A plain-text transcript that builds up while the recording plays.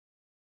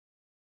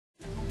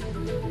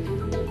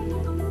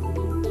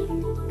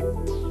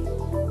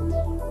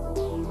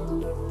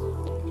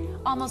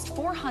Almost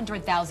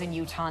 400,000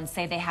 Utahns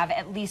say they have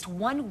at least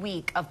 1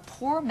 week of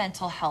poor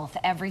mental health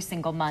every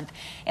single month.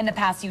 In the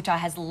past, Utah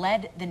has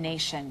led the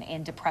nation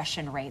in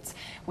depression rates.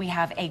 We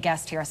have a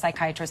guest here, a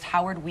psychiatrist,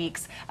 Howard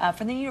Weeks,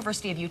 from the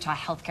University of Utah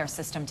Healthcare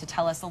System, to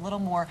tell us a little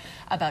more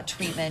about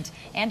treatment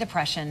and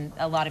depression.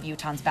 A lot of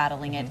Utahns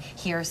battling it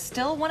here.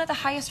 Still one of the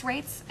highest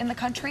rates in the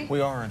country?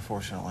 We are,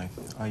 unfortunately.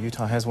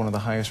 Utah has one of the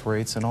highest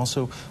rates and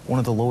also one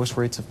of the lowest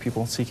rates of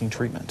people seeking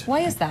treatment. Why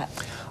is that?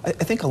 I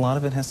think a lot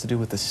of it has to do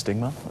with the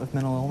stigma of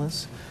mental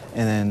illness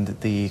and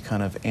the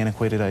kind of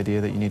antiquated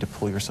idea that you need to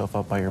pull yourself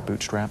up by your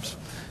bootstraps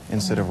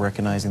instead of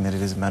recognizing that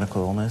it is a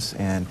medical illness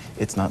and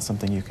it's not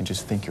something you can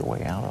just think your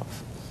way out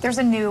of. There's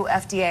a new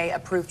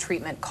FDA-approved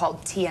treatment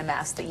called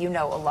TMS that you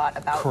know a lot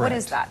about. Correct. What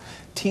is that?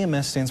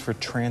 TMS stands for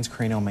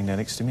transcranial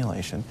magnetic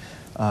stimulation.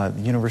 The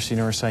University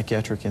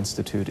Neuropsychiatric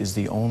Institute is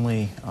the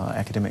only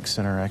academic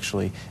center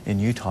actually in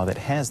Utah that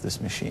has this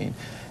machine.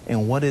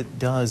 And what it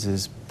does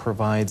is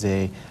provides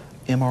a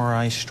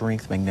MRI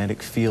strength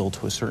magnetic field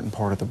to a certain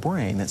part of the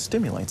brain that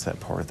stimulates that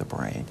part of the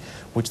brain,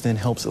 which then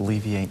helps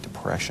alleviate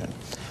depression.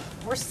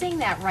 We're seeing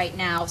that right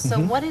now. So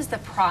what is the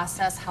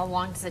process? How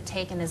long does it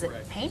take? And is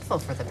it painful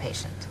for the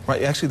patient?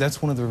 Right. Actually,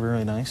 that's one of the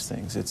very nice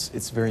things.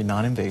 It's very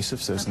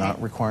non-invasive, so it's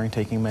not requiring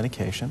taking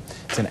medication.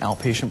 It's an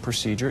outpatient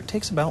procedure. It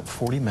takes about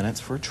 40 minutes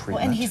for a treatment.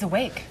 Well, and he's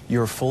awake.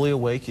 You're fully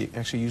awake. You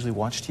actually usually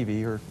watch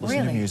TV or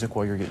listen to music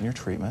while you're getting your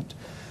treatment.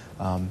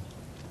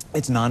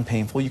 It's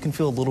non-painful. You can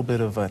feel a little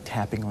bit of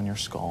tapping on your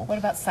skull. What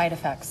about side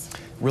effects?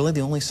 Really,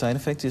 the only side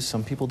effect is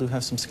some people do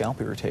have some scalp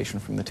irritation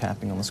from the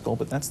tapping on the skull,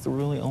 but that's the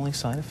really only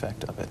side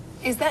effect of it.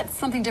 Is that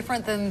something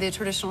different than the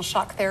traditional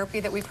shock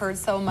therapy that we've heard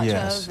so much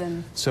of?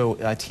 And So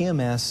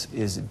TMS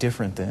is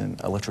different than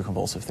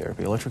electroconvulsive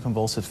therapy.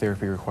 Electroconvulsive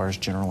therapy requires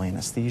general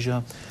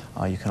anesthesia.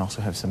 You can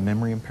also have some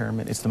memory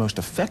impairment. It's the most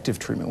effective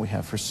treatment we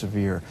have for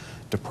severe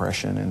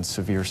depression and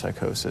severe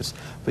psychosis.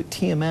 But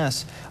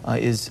TMS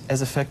is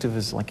as effective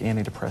as like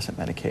antidepressant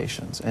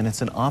medications, and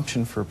it's an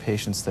option for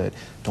patients that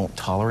don't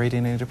tolerate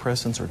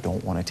antidepressants or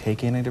don't want to take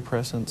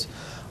antidepressants.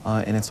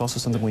 And it's also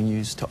something we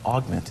use to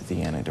augment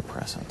the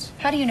antidepressants.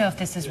 How do you know if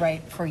this is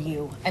right for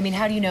you? I mean,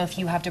 how do you know if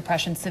you have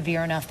depression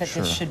severe enough that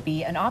this should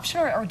be an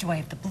option, or do I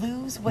have the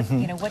blues? What,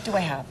 you know, what do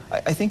I have?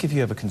 I think if you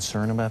have a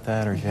concern about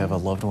that, or you have a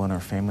loved one or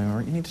a family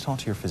member, you need to talk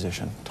to your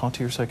physician. Talk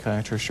to your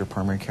psychiatrist, your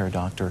primary care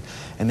doctor,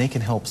 and they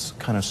can help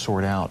kind of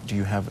sort out, do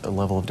you have a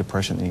level of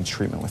depression that needs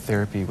treatment with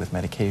therapy, with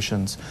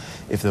medications?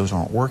 If those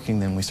aren't working,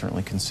 then we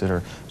certainly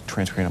consider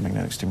transcranial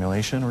magnetic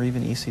stimulation or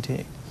even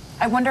ECT.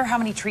 I wonder how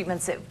many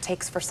treatments it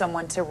takes for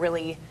someone to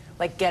really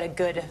get a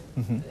good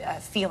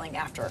feeling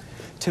after.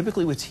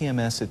 Typically with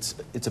TMS,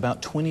 it's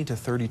about 20 to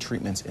 30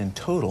 treatments in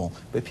total,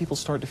 but people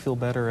start to feel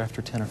better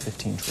after 10 or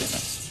 15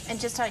 treatments. And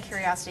just out of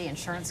curiosity,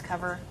 insurance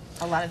cover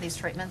a lot of these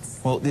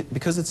treatments? Well,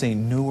 because it's a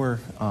newer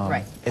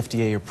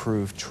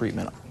FDA-approved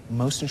treatment,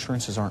 most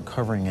insurances aren't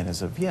covering it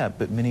as of yet,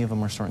 but many of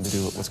them are starting to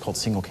do what's called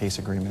single case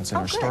agreements and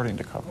are starting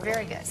to cover it.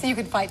 Very good. so you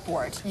could fight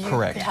for it.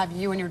 Correct. Have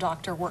you and your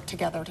doctor work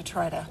together to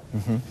try to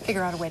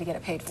figure out a way to get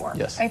it paid for.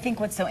 Yes. I think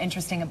what's so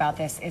interesting about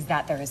this is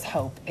that there is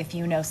hope. If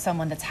you know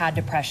someone that's had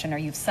depression or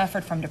you've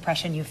suffered from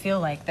depression, you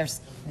feel like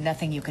there's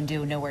nothing you can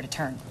do, nowhere to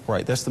turn.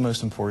 Right. That's the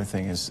most important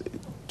thing, is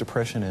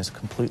depression is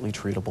completely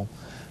treatable,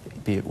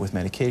 be it with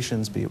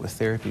medications, be it with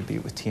therapy, be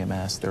it with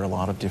TMS. There are a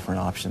lot of different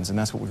options, and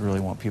that's what we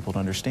really want people to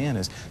understand,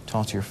 is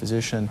talk to your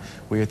physician.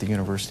 We at the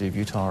University of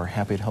Utah are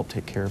happy to help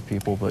take care of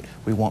people, but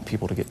we want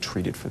people to get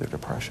treated for their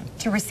depression.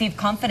 To receive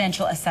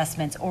confidential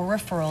assessments or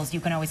referrals,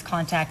 you can always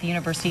contact the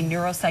University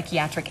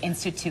Neuropsychiatric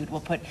Institute. We'll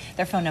put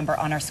their phone number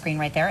on our screen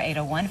right there,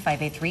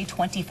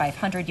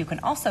 801-583-2500. You can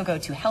also go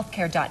to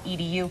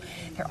healthcare.edu.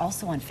 They're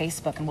also on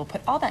Facebook, and we'll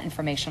put all that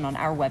information on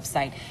our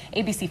website,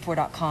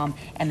 abc4.com,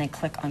 and then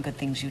click on Good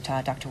Things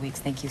Utah. Dr. Weeks,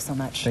 thank you so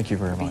much. Thank you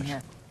very for being much.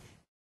 here.